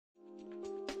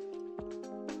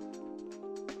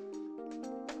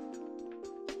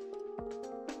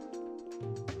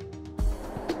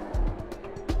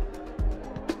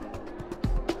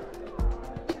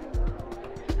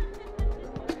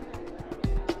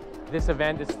This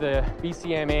event is the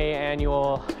BCAMA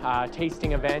annual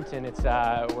tasting event, and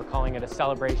we're calling it a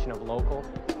celebration of local.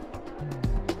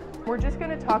 We're just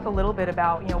going to talk a little bit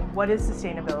about, what is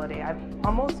sustainability. I've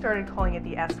almost started calling it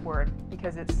the S word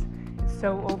because it's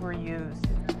so overused.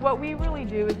 What we really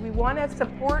do is we want to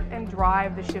support and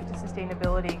drive the shift to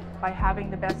sustainability by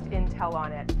having the best intel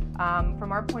on it.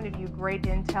 From our point of view, great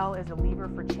intel is a lever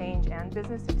for change and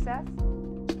business success.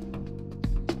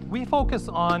 We focus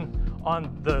on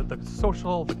the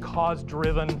social, the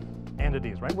cause-driven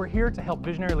entities, right? We're here to help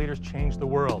visionary leaders change the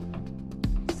world.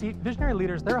 See, visionary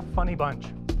leaders, they're a funny bunch,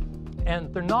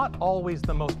 and they're not always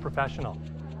the most professional,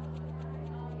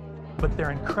 but they're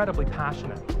incredibly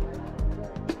passionate.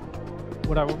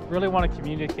 What I really want to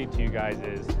communicate to you guys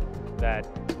is that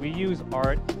we use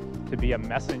art to be a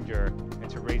messenger and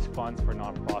to raise funds for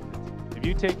nonprofits.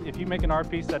 If you make an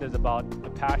art piece that is about the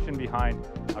passion behind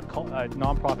a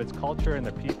nonprofit's culture and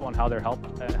the people and how they're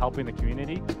helping the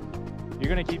community, you're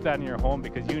going to keep that in your home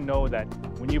because you know that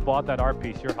when you bought that art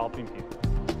piece, you're helping people.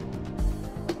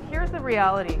 Here's the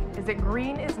reality, is that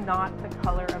green is not the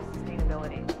color of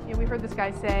sustainability. We heard this guy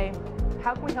say,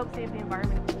 how can we help save the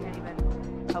environment if we can't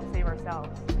even help save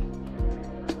ourselves?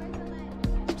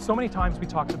 So many times we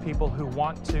talk to people who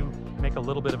want to make a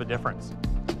little bit of a difference.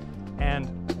 And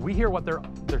we hear what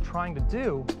they're trying to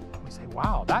do, and we say,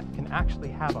 wow, that can actually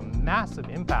have a massive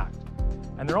impact.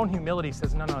 And their own humility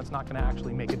says, no, it's not going to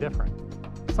actually make a difference.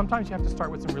 Sometimes you have to start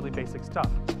with some really basic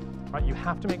stuff, right? You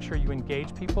have to make sure you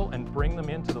engage people and bring them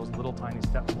into those little tiny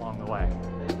steps along the way.